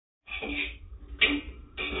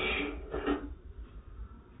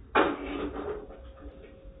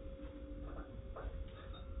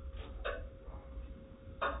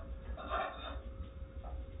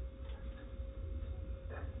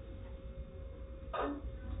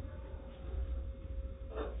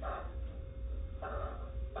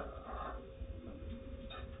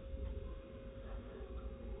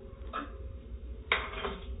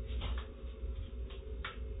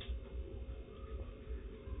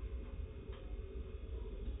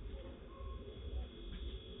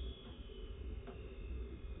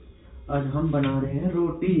आज हम बना रहे हैं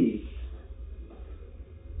रोटी।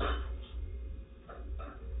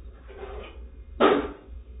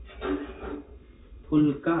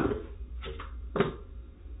 फुल्का।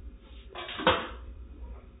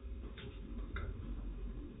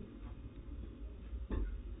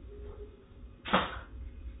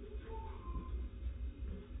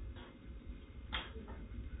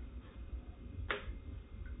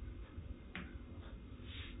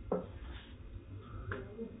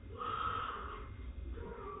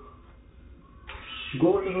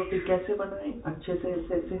 गोल रोटी कैसे बनाएं? अच्छे से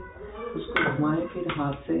ऐसे ऐसे उसको घुमाएं, फिर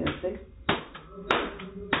हाथ से ऐसे,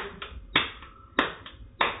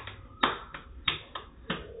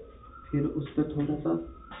 फिर उस पर थोड़ा सा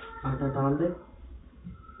आटा डाल दें।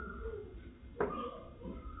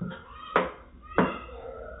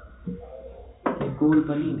 गोल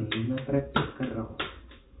बनी नहीं, मैं प्रैक्टिस कर रहा हूँ।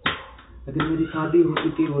 अगर मेरी शादी हो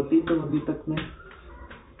चुकी होती तो अभी तक मैं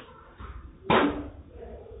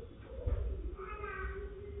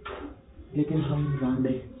लेकिन हम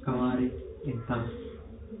गांडे कवारे इंसान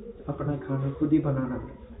अपना खाना खुद ही बनाना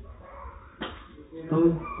पड़ता है, तो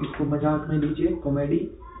इसको मजाक में लीजिए, कॉमेडी।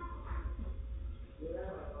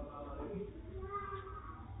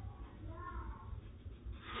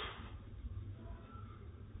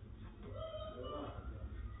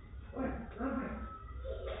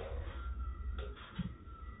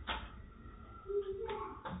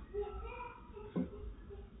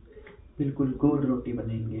 बिल्कुल गोल रोटी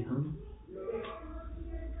बनेंगे हम।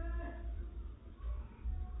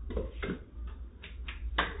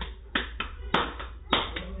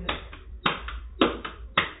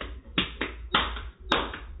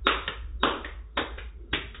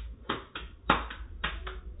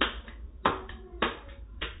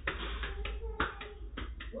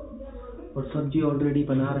 और सब्जी ऑलरेडी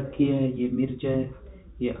बना रखी है, ये मिर्च है,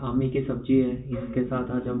 ये आमी की सब्जी है, इसके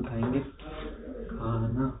साथ आज हम खाएंगे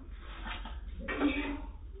खाना।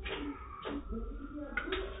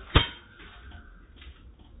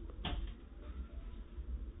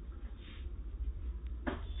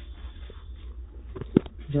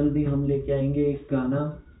 जल्दी हम लेके आएंगे एक गाना,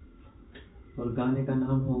 और गाने का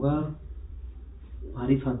नाम होगा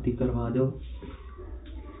हमारी शादी करवा दो,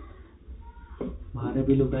 हमारे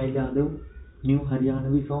भी लुगाई जा दो, न्यू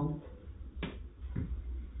हरियाणवी सॉन्ग।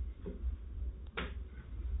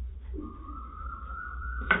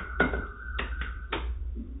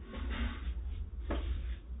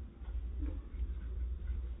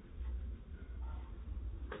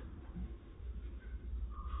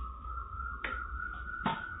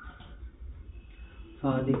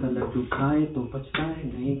 शादी का लड्डू खाए तो पछताए,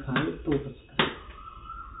 नहीं खाए तो पछताए,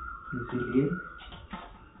 इसीलिए